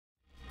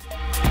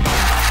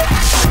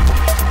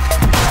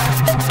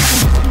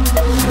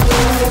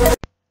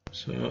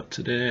So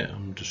today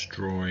I'm just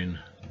drawing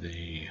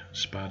the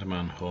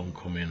Spiderman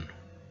Homecoming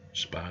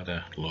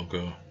Spider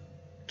logo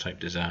type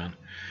design.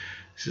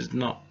 This is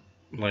not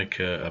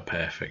like a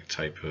perfect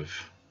type of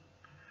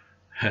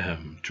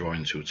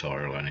drawing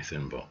tutorial or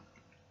anything, but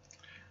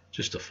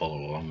just to follow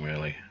along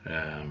really.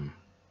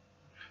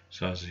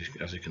 So as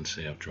you can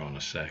see, I've drawn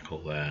a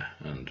circle there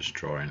and just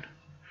drawing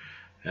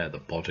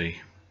the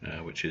body,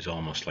 which is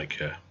almost like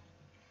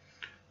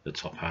the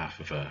top half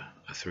of a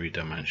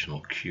three-dimensional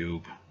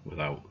cube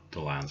without the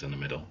lines in the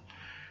middle.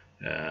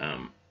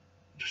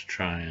 Just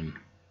try and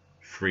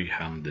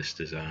freehand this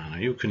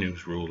design. You can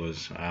use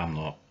rulers. I'm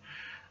not.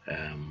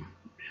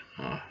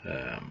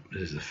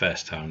 This is the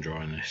first time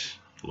drawing this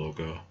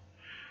logo.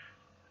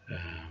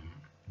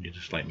 You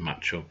just like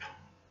match up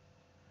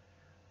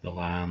the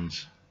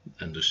lines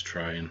and just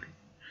try and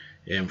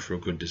aim for a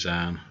good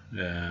design.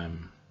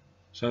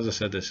 So as I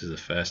said, this is the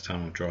first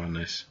time I'm drawing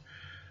this,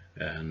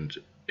 and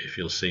if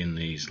you've seen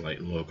these like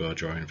logo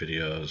drawing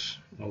videos,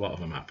 a lot of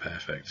them aren't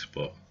perfect,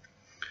 but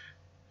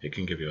it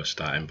can give you a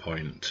starting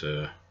point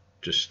to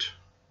just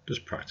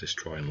practice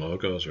drawing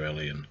logos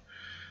really and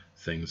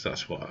things.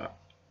 That's what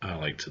I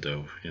like to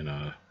do, you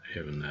know,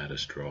 here and there,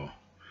 just draw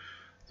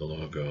the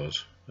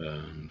logos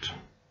and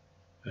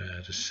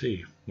just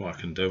see what I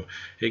can do.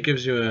 It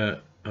gives you an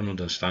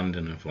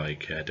understanding of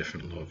like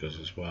different logos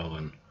as well,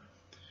 and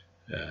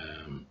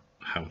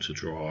how to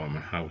draw them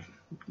and how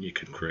you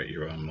can create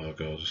your own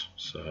logos.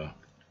 So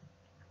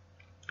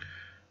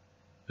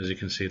as you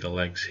can see, the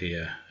legs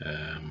here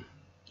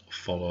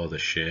follow the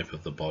shape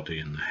of the body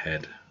and the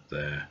head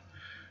there.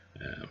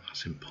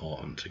 That's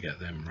important to get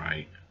them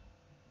right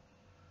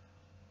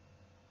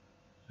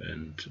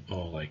and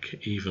all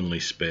like evenly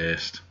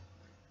spaced.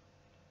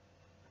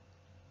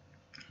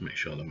 Make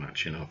sure they're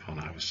matching up on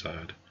either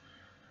side.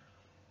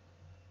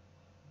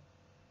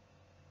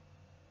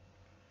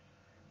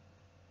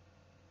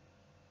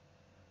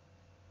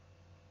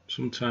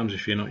 Sometimes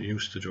if you're not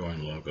used to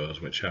drawing logos,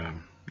 which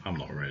I'm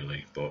not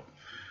really, but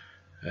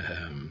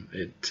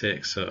it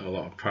takes a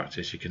lot of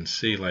practice. You can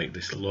see like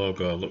this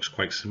logo looks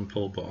quite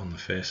simple, but on the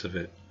face of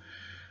it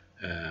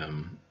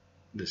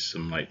there's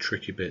some like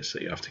tricky bits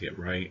that you have to get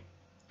right,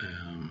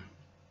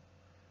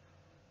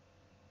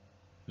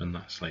 and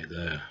that's like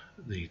the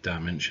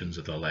dimensions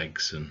of the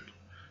legs and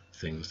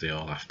things. They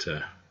all have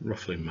to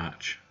roughly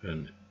match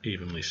and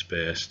evenly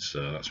spaced,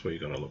 so that's what you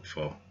got to look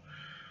for.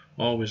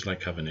 Always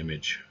like have an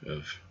image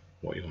of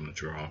what you want to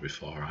draw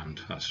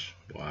beforehand. That's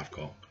what I've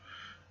got.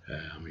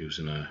 I'm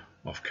using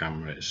off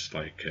camera, it's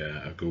like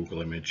a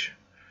Google image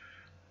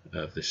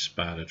of this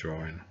spider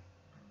drawing.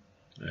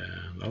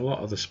 A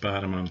lot of the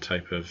Spider-Man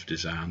type of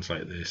designs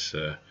like this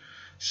are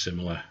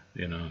similar,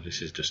 you know.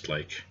 This is just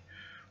like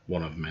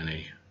one of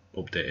many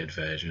updated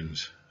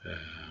versions,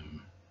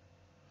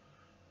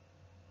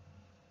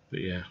 but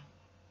yeah,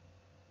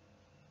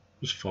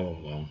 just follow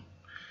along.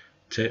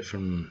 Take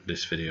from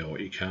this video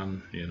what you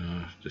can, you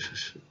know.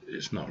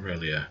 It's not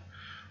really a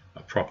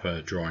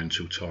proper drawing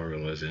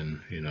tutorial as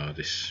in, you know,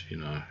 this, you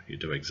know, you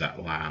do exact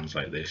lines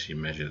like this, you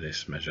measure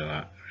this, measure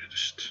that.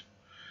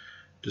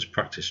 Just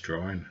practice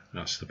drawing.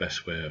 That's the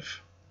best way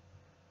of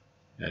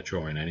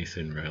drawing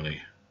anything really,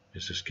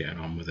 is just getting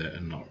on with it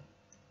and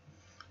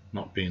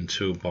not being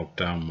too bogged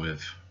down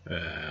with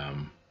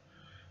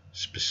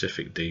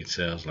specific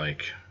details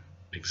like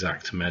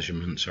exact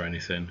measurements or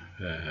anything.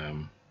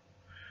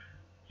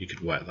 You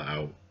could work that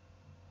out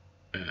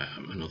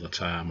another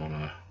time on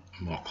a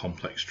more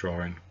complex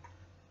drawing,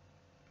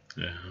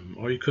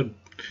 or you could,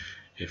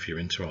 if you're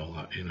into all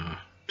that, you know,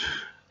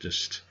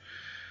 just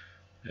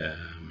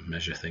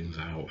measure things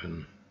out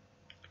and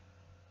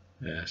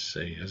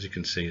see. As you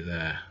can see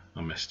there,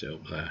 I messed it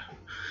up there,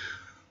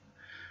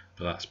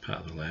 but that's part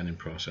of the learning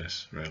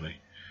process really.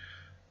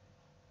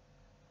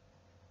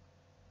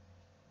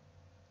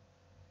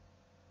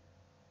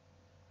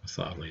 I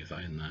thought I'd leave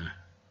that in there.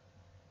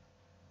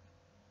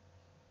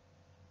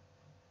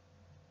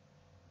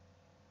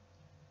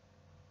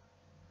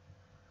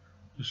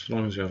 As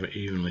long as you have it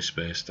evenly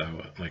spaced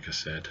out, like I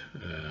said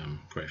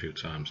quite a few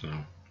times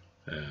now.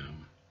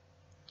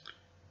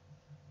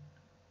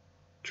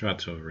 Tried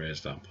to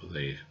erase that, but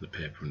the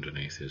paper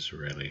underneath is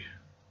really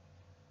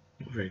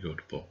not very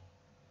good, but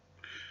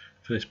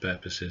for this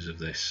purposes of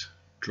this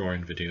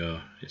drawing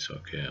video, it's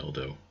okay, it'll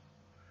do.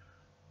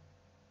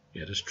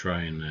 Yeah, just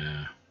try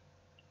and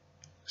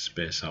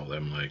space out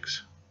them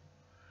legs,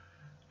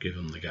 give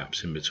them the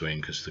gaps in between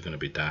because they're going to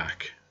be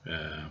dark,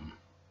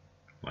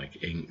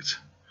 like inked.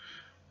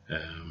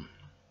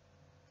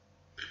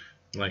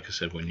 Like I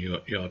said, when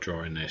you're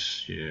drawing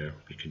this, you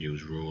can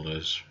use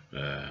rulers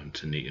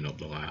to neaten up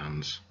the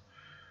lines,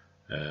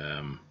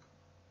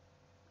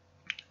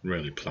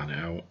 really plan it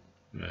out.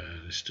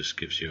 This just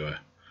gives you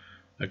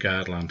a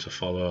guideline to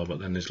follow, but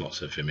then there's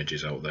lots of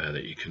images out there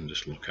that you can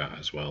just look at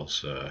as well,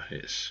 so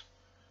it's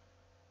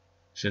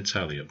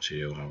entirely up to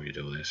you how you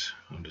do this.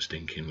 I'm just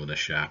inking with a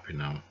Sharpie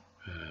now,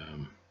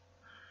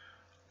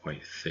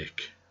 quite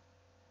thick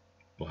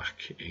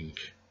black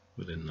ink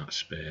within that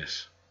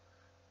space.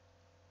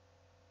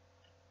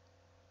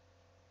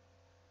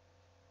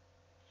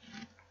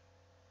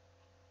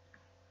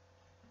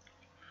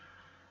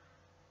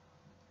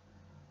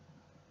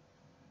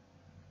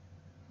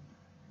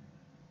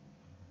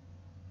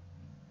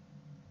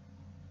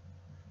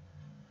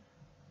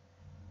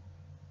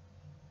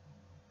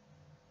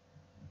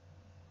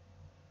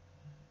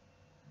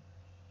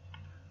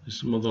 There's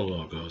some other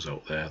logos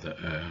out there that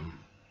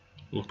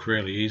look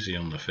really easy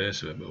on the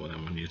face of it, but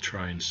then when you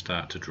try and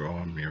start to draw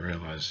them, you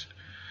realise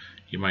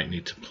you might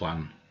need to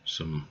plan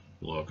some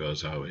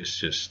logos out. It's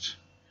just,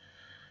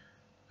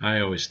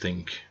 I always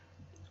think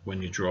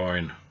when you're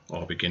drawing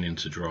or beginning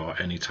to draw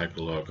any type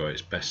of logo,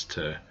 it's best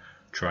to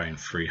try and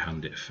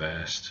freehand it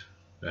first,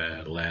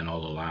 learn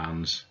all the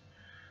lines,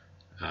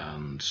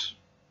 and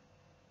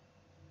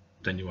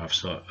then you have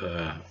sort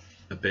of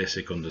a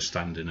basic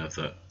understanding of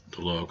the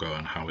logo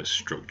and how it's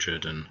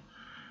structured, and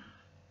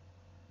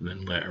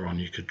then later on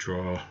you could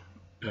draw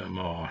a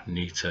more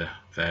neater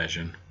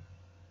version.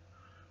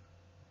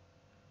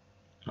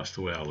 That's the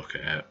way I look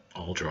at it,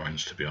 all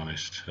drawings, to be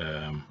honest.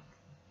 You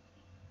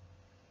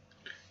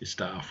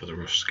start off with a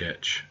rough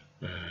sketch.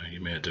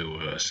 You may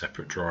do a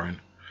separate drawing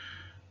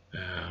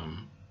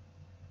on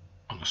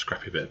a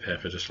scrappy bit of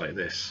paper just like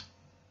this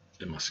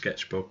in my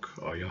sketchbook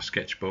or your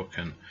sketchbook,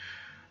 and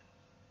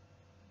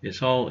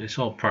it's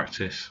all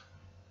practice.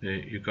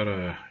 You've got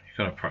to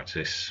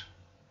practice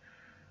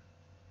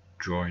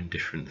drawing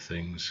different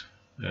things,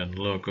 and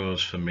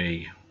logos for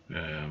me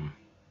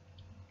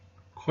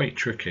quite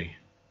tricky,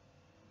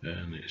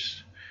 and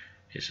it's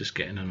just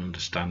getting an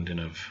understanding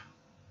of,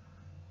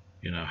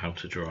 you know, how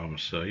to draw them.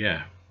 So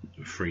yeah,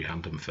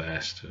 freehand them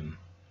first, and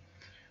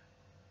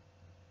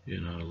you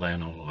know,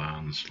 learn all the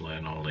lines,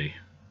 learn all the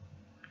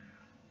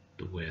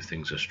way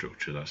things are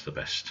structured. That's the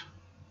best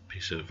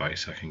piece of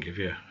advice I can give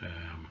you.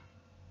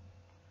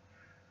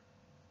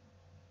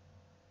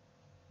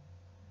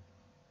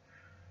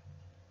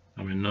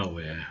 I'm in no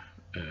way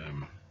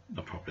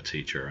a proper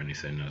teacher or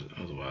anything,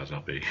 otherwise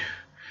I'll be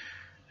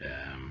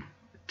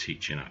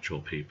teaching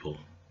actual people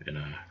in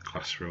a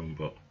classroom,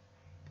 but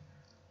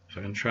if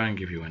I can try and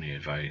give you any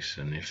advice,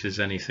 and if there's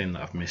anything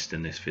that I've missed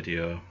in this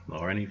video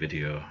or any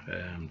video,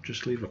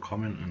 just leave a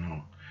comment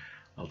and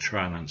I'll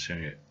try and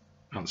answer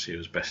you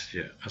as best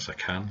as I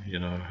can. You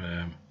know,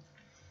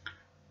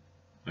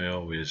 I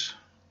always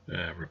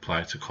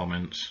reply to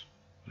comments,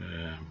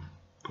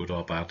 good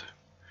or bad,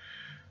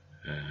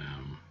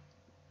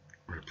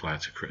 reply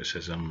to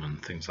criticism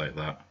and things like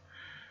that.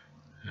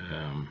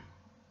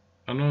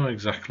 I know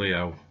exactly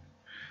how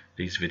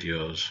these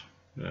videos,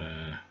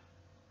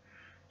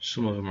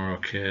 some of them are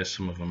okay,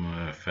 some of them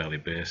are fairly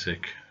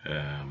basic,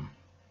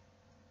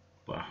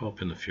 but I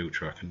hope in the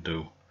future I can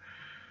do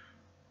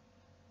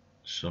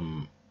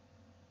some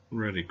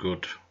really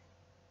good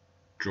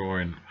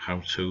drawing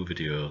how-to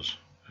videos,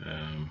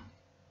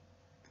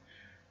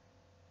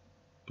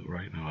 but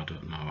right now I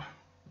don't know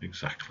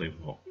exactly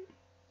what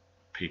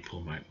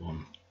people might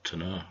want to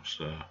know,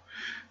 so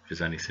if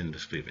there's anything,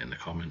 just leave it in the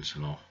comments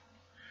and I'll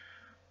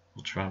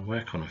try and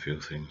work on a few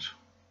things.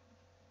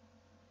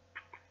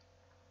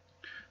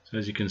 So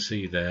as you can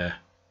see there,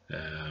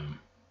 it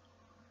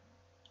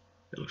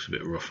looks a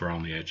bit rough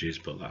around the edges,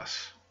 but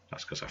that's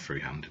because I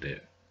freehanded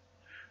it,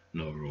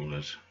 no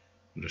rulers.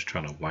 I'm just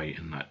trying to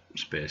whiten that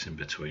space in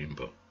between,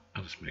 but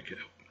I'll just make it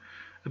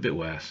a bit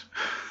worse.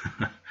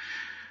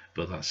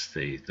 But that's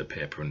the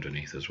paper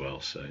underneath as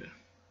well, so it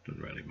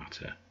doesn't really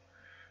matter.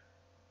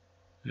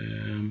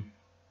 And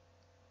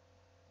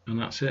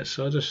that's it.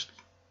 So just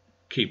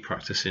keep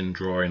practicing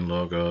drawing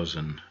logos,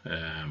 and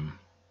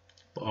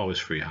but always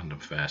freehand them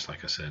first,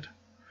 like I said.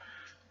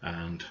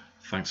 And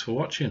thanks for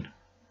watching.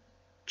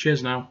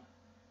 Cheers now.